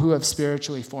people who have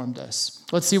spiritually formed us.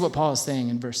 Let's see what Paul is saying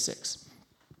in verse 6.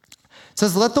 It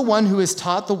says, "Let the one who is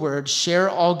taught the word share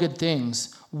all good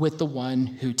things with the one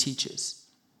who teaches."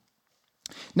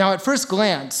 Now, at first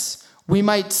glance, we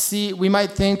might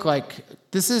think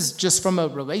this is just from a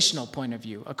relational point of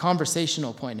view, a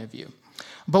conversational point of view.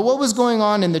 But what was going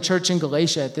on in the church in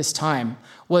Galatia at this time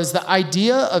was the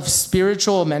idea of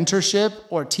spiritual mentorship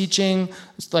or teaching,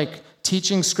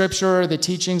 teaching Scripture or the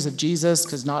teachings of Jesus,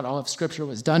 because not all of Scripture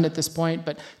was done at this point,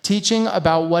 but teaching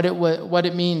about what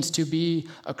it means to be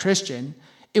a Christian.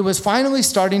 It was finally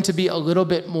starting to be a little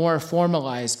bit more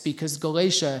formalized because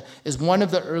Galatia is one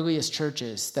of the earliest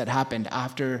churches that happened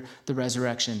after the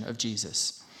resurrection of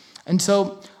Jesus. And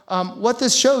so what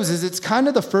this shows is it's kind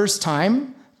of the first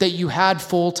time that you had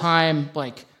full-time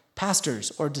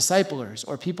pastors or disciplers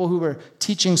or people who were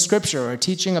teaching Scripture or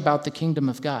teaching about the kingdom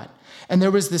of God. And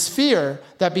there was this fear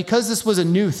that because this was a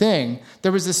new thing,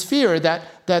 there was this fear that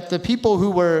the people who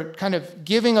were kind of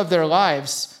giving of their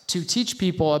lives to teach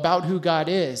people about who God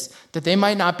is, that they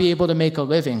might not be able to make a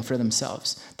living for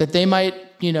themselves, that they might,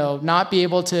 not be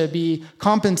able to be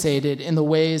compensated in the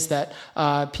ways that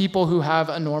people who have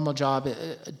a normal job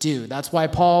do. That's why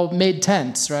Paul made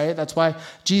tents, right? That's why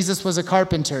Jesus was a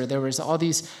carpenter. There was all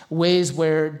these ways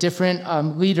where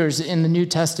different leaders in the New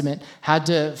Testament had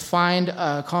to find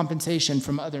compensation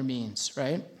from other means,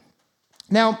 right?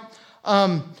 Now,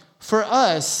 for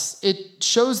us, it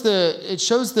shows the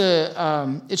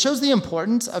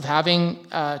importance of having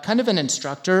kind of an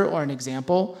instructor or an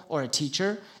example or a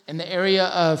teacher in the area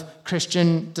of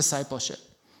Christian discipleship.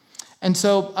 And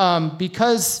so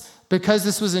because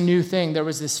this was a new thing, there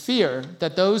was this fear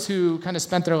that those who kind of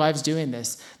spent their lives doing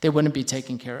this, they wouldn't be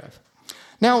taken care of.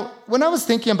 Now, when I was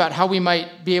thinking about how we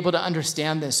might be able to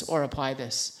understand this or apply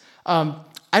this,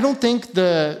 I don't think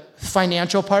the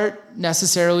financial part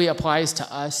necessarily applies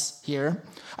to us here.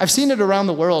 I've seen it around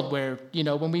the world where,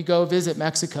 when we go visit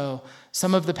Mexico,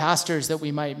 some of the pastors that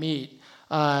we might meet,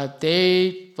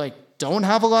 they don't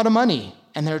have a lot of money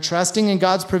and they're trusting in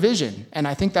God's provision. And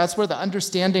I think that's where the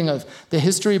understanding of the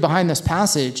history behind this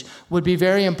passage would be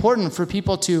very important for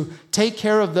people to take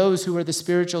care of those who are the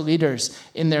spiritual leaders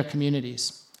in their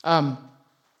communities.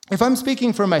 If I'm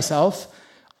speaking for myself,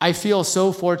 I feel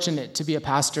so fortunate to be a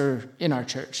pastor in our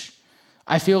church.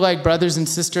 I feel like brothers and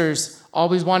sisters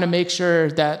always want to make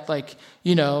sure that,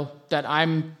 that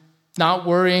I'm not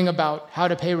worrying about how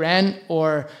to pay rent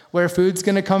or where food's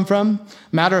going to come from.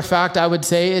 Matter of fact, I would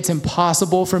say it's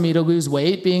impossible for me to lose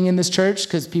weight being in this church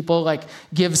because people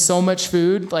give so much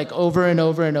food over and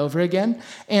over and over again.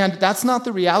 And that's not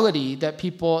the reality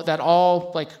that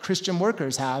all Christian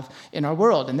workers have in our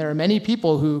world. And there are many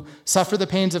people who suffer the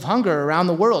pains of hunger around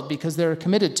the world because they're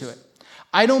committed to it.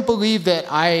 I don't believe that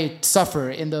I suffer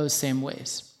in those same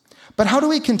ways. But how do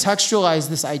we contextualize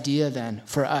this idea then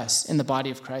for us in the body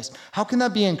of Christ? How can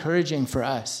that be encouraging for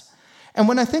us? And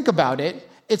when I think about it,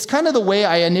 it's kind of the way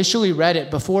I initially read it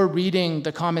before reading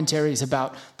the commentaries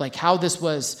about like how this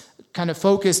was kind of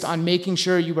focused on making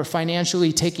sure you were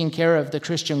financially taking care of the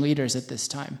Christian leaders at this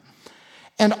time.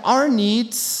 And our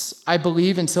needs, I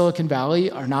believe, in Silicon Valley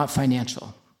are not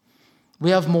financial.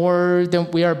 We have more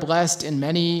than we are blessed in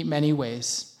many, many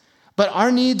ways. But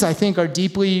our needs, I think, are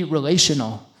deeply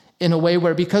relational in a way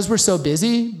where because we're so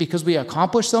busy, because we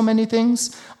accomplish so many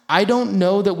things, I don't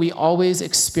know that we always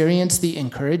experience the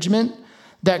encouragement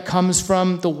that comes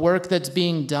from the work that's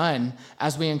being done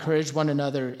as we encourage one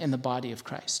another in the body of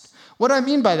Christ. What I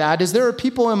mean by that is there are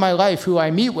people in my life who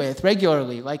I meet with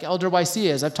regularly, like Elder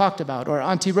YC, as I've talked about, or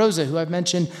Auntie Rosa, who I've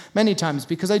mentioned many times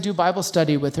because I do Bible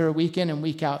study with her week in and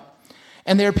week out.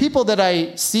 And there are people that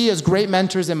I see as great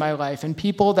mentors in my life and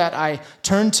people that I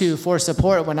turn to for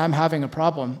support when I'm having a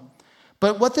problem.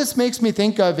 But what this makes me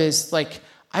think of is like,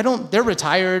 they're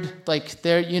retired, like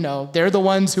they're the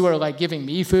ones who are like giving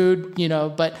me food,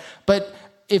 but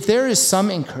if there is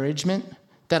some encouragement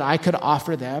that I could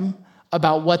offer them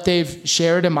about what they've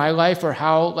shared in my life or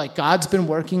how like God's been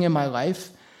working in my life,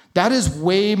 that is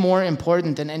way more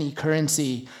important than any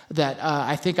currency that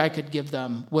I think I could give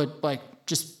them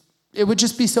it would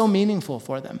just be so meaningful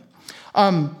for them.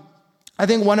 I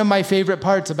think one of my favorite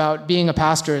parts about being a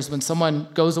pastor is when someone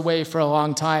goes away for a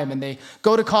long time and they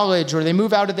go to college or they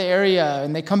move out of the area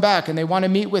and they come back and they want to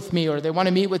meet with me or they want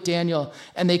to meet with Daniel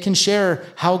and they can share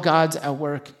how God's at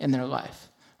work in their life,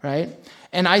 right?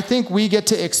 And I think we get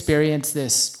to experience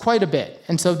this quite a bit.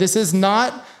 And so this is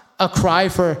not a cry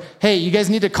for, hey, you guys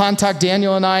need to contact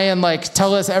Daniel and I and like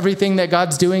tell us everything that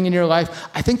God's doing in your life.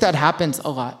 I think that happens a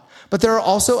lot. But there are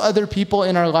also other people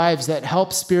in our lives that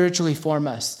help spiritually form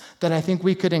us that I think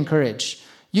we could encourage.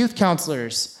 Youth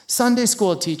counselors, Sunday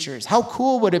school teachers. How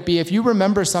cool would it be if you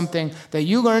remember something that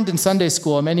you learned in Sunday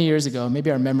school many years ago?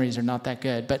 Maybe our memories are not that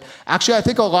good, but actually I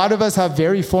think a lot of us have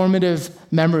very formative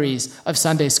memories of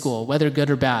Sunday school, whether good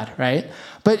or bad, right?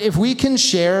 But if we can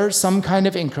share some kind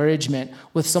of encouragement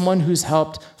with someone who's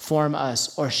helped form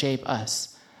us or shape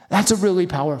us, that's a really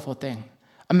powerful thing.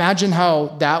 Imagine how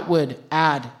that would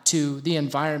add to the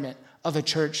environment of a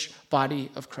church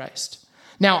body of Christ.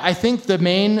 Now, I think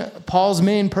Paul's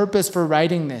main purpose for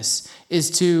writing this is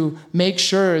to make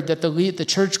sure that the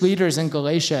church leaders in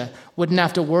Galatia wouldn't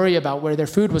have to worry about where their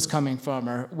food was coming from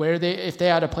or if they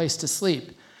had a place to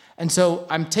sleep. And so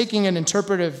I'm taking an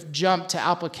interpretive jump to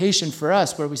application for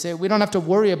us where we say we don't have to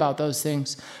worry about those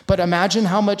things, but imagine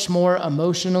how much more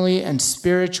emotionally and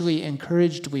spiritually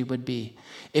encouraged we would be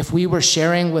if we were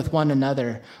sharing with one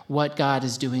another what God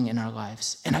is doing in our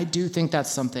lives. And I do think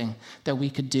that's something that we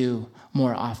could do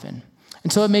more often.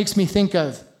 And so it makes me think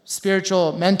of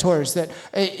spiritual mentors that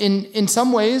in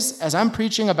some ways, as I'm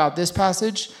preaching about this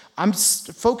passage, I'm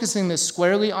focusing this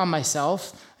squarely on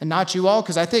myself and not you all,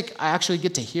 because I think I actually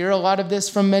get to hear a lot of this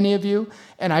from many of you.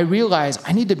 And I realize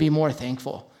I need to be more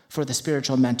thankful for the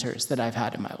spiritual mentors that I've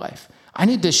had in my life. I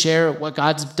need to share what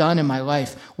God's done in my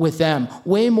life with them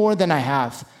way more than I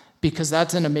have, because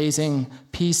that's an amazing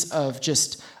piece of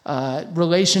just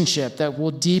relationship that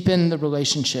will deepen the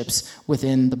relationships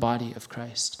within the body of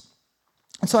Christ.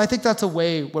 And so I think that's a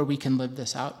way where we can live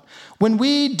this out. When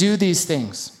we do these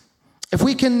things, if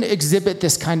we can exhibit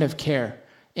this kind of care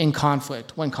in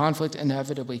conflict, when conflict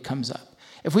inevitably comes up,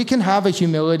 if we can have a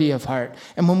humility of heart,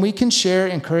 and when we can share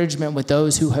encouragement with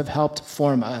those who have helped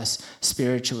form us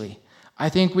spiritually, I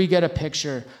think we get a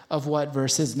picture of what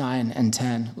verses 9 and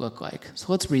 10 look like. So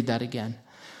let's read that again.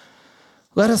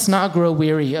 Let us not grow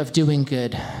weary of doing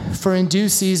good, for in due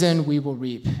season we will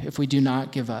reap if we do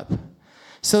not give up.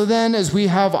 So then, as we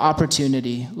have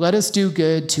opportunity, let us do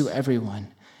good to everyone,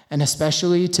 and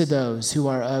especially to those who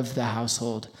are of the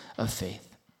household of faith.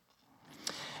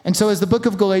 And so as the book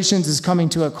of Galatians is coming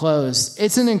to a close,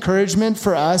 it's an encouragement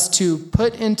for us to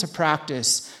put into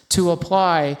practice, to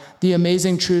apply the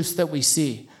amazing truths that we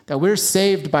see, that we're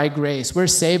saved by grace, we're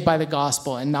saved by the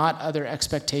gospel and not other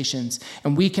expectations.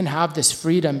 And we can have this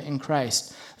freedom in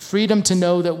Christ, freedom to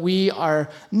know that we are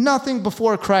nothing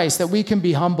before Christ, that we can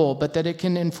be humble, but that it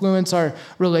can influence our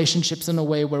relationships in a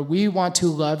way where we want to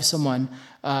love someone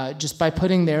just by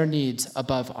putting their needs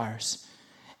above ours.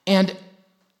 And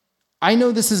I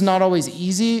know this is not always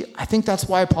easy. I think that's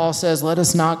why Paul says, let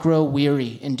us not grow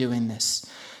weary in doing this.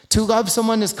 To love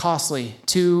someone is costly.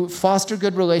 To foster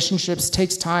good relationships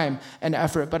takes time and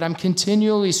effort. But I'm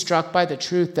continually struck by the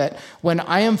truth that when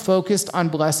I am focused on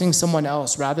blessing someone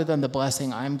else rather than the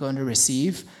blessing I'm going to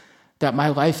receive, that my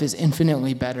life is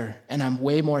infinitely better and I'm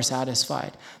way more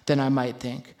satisfied than I might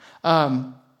think.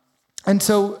 And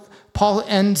so Paul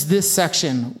ends this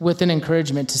section with an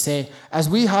encouragement to say, as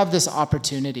we have this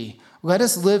opportunity, Let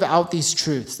us live out these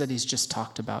truths that he's just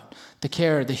talked about, the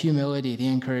care, the humility, the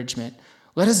encouragement.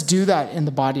 Let us do that in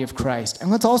the body of Christ. And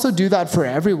let's also do that for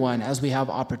everyone as we have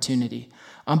opportunity.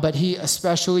 But he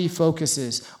especially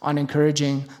focuses on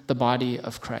encouraging the body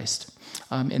of Christ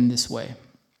in this way.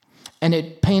 And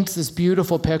it paints this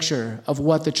beautiful picture of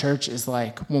what the church is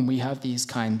like when we have these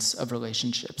kinds of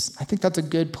relationships. I think that's a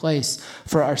good place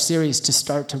for our series to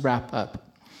start to wrap up.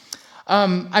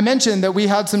 I mentioned that we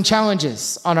had some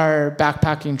challenges on our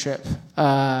backpacking trip.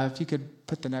 If you could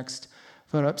put the next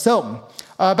photo up. So,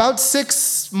 about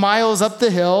 6 miles up the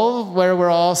hill, where we're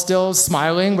all still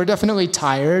smiling, we're definitely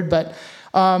tired, but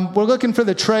we're looking for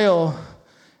the trail,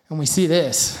 and we see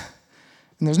this.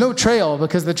 And there's no trail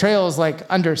because the trail is like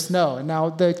under snow. And now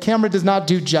the camera does not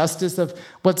do justice of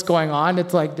what's going on.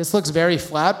 It's like, this looks very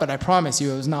flat, but I promise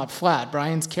you it was not flat.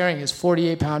 Brian's carrying his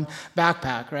 48-pound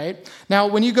backpack, right? Now,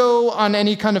 when you go on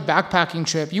any kind of backpacking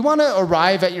trip, you want to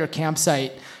arrive at your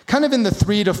campsite kind of in the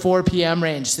 3 to 4 p.m.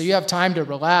 range. So you have time to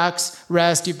relax,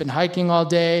 rest. You've been hiking all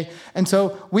day. And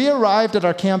so we arrived at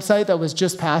our campsite that was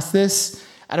just past this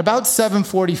at about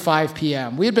 7:45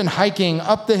 p.m. We had been hiking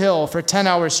up the hill for 10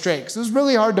 hours straight, so it was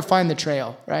really hard to find the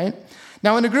trail, right?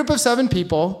 Now, in a group of 7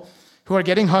 people who are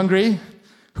getting hungry,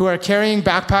 who are carrying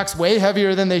backpacks way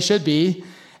heavier than they should be,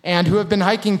 and who have been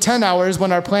hiking 10 hours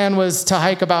when our plan was to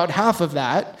hike about half of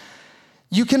that,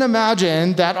 you can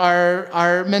imagine that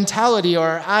our mentality or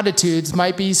our attitudes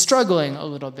might be struggling a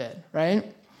little bit,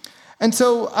 right? And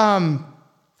so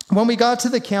when we got to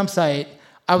the campsite,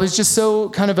 I was just so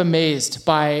kind of amazed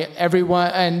by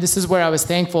everyone, and this is where I was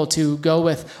thankful to go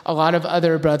with a lot of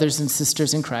other brothers and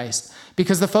sisters in Christ,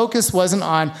 because the focus wasn't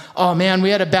on, oh man, we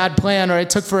had a bad plan, or it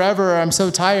took forever, or I'm so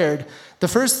tired. The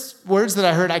first words that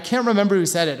I heard, I can't remember who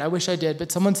said it, I wish I did,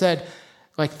 but someone said,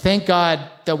 like, thank God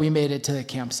that we made it to the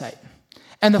campsite.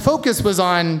 And the focus was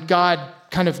on God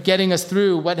kind of getting us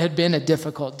through what had been a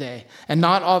difficult day and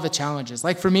not all the challenges.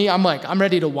 Like for me, I'm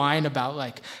ready to whine about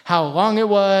like how long it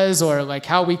was, or like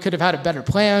how we could have had a better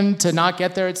plan to not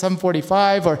get there at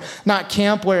 7:45 or not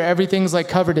camp where everything's like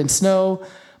covered in snow.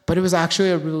 But it was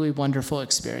actually a really wonderful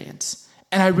experience.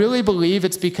 And I really believe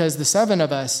it's because the 7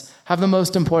 of us have the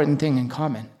most important thing in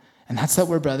common. And that's that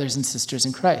we're brothers and sisters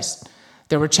in Christ.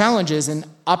 There were challenges and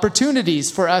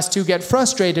opportunities for us to get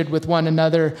frustrated with one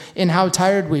another in how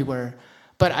tired we were.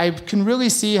 But I can really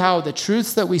see how the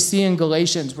truths that we see in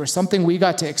Galatians were something we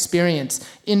got to experience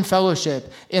in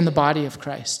fellowship in the body of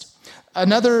Christ.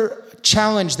 Another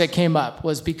challenge that came up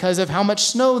was because of how much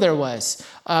snow there was.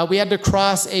 We had to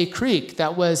cross a creek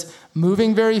that was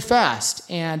moving very fast,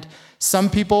 and some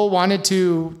people wanted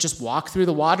to just walk through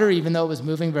the water even though it was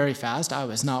moving very fast. I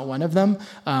was not one of them,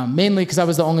 mainly because I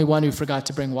was the only one who forgot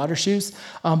to bring water shoes.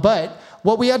 But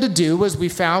what we had to do was we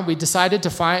found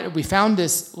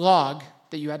this log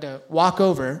that you had to walk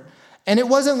over. And it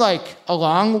wasn't like a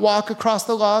long walk across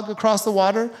the log, across the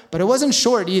water, but it wasn't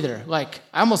short either. Like,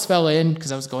 I almost fell in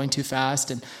because I was going too fast.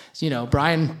 And,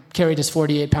 Brian carried his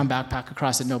 48-pound backpack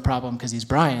across it, no problem, because he's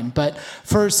Brian. But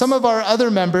for some of our other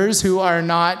members who are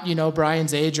not,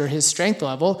 Brian's age or his strength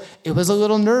level, it was a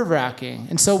little nerve-wracking.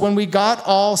 And so when we got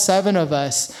all 7 of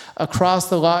us across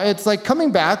the log, it's like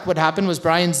coming back, what happened was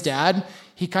Brian's dad,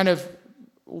 he kind of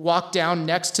walked down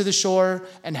next to the shore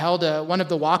and held one of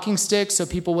the walking sticks so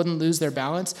people wouldn't lose their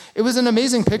balance. It was an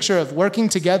amazing picture of working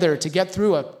together to get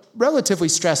through a relatively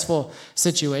stressful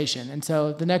situation. And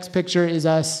so the next picture is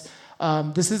us.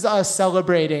 This is us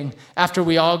celebrating after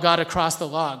we all got across the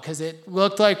log, because it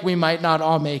looked like we might not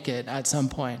all make it at some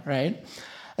point, right?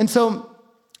 And so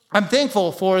I'm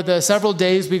thankful for the several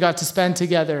days we got to spend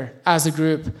together as a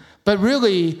group, but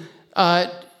really,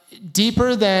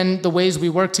 deeper than the ways we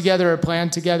work together or plan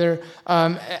together,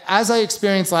 as I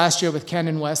experienced last year with Ken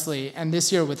and Wesley, and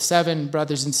this year with 7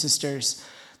 brothers and sisters,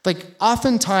 like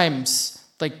oftentimes,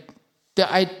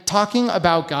 talking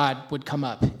about God would come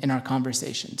up in our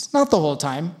conversations. Not the whole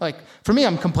time. Like for me,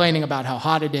 I'm complaining about how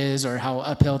hot it is or how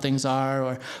uphill things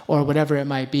are or whatever it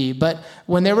might be. But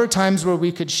when there were times where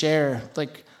we could share,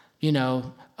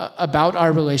 about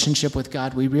our relationship with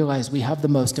God, we realized we have the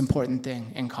most important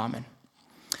thing in common.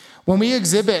 When we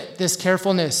exhibit this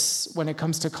carefulness when it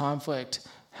comes to conflict,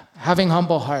 having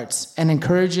humble hearts and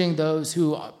encouraging those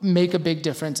who make a big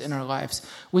difference in our lives,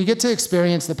 we get to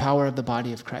experience the power of the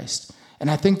body of Christ.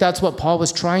 And I think that's what Paul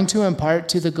was trying to impart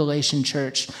to the Galatian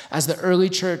church as the early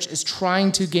church is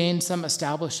trying to gain some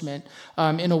establishment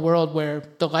in a world where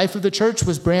the life of the church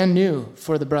was brand new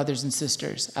for the brothers and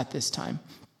sisters at this time.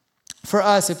 For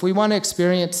us, if we want to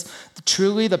experience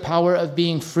truly the power of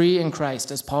being free in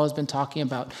Christ, as Paul has been talking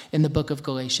about in the book of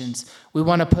Galatians, we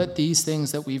want to put these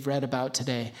things that we've read about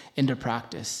today into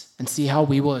practice and see how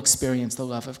we will experience the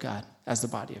love of God as the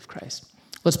body of Christ.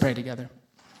 Let's pray together.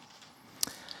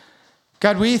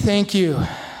 God, we thank you,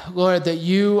 Lord, that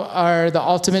you are the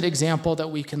ultimate example that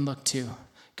we can look to.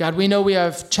 God, we know we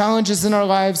have challenges in our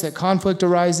lives, that conflict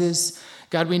arises.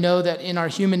 God, we know that in our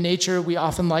human nature, we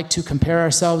often like to compare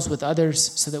ourselves with others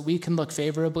so that we can look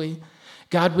favorably.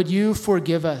 God, would you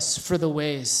forgive us for the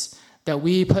ways that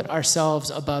we put ourselves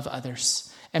above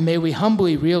others? And may we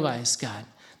humbly realize, God,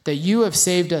 that you have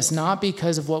saved us not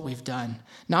because of what we've done,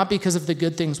 not because of the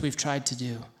good things we've tried to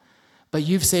do, but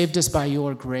you've saved us by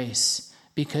your grace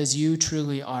because you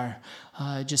truly are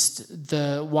just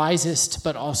the wisest,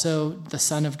 but also the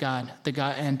Son of God, the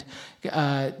God, and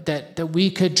that we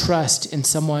could trust in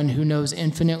someone who knows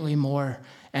infinitely more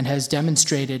and has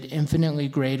demonstrated infinitely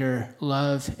greater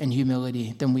love and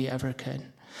humility than we ever could.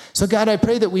 So God, I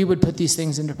pray that we would put these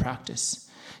things into practice.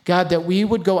 God, that we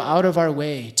would go out of our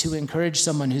way to encourage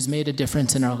someone who's made a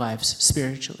difference in our lives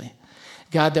spiritually.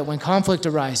 God, that when conflict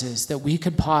arises, that we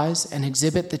could pause and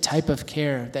exhibit the type of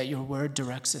care that your word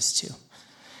directs us to.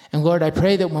 And Lord, I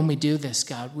pray that when we do this,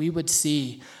 God, we would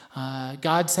see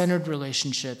God-centered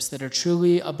relationships that are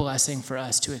truly a blessing for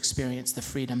us to experience the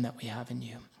freedom that we have in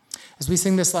you. As we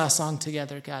sing this last song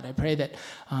together, God, I pray that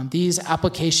these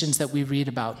applications that we read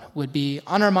about would be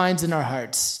on our minds and our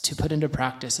hearts to put into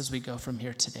practice as we go from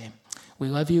here today. We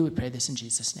love you. We pray this in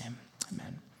Jesus' name.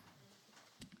 Amen.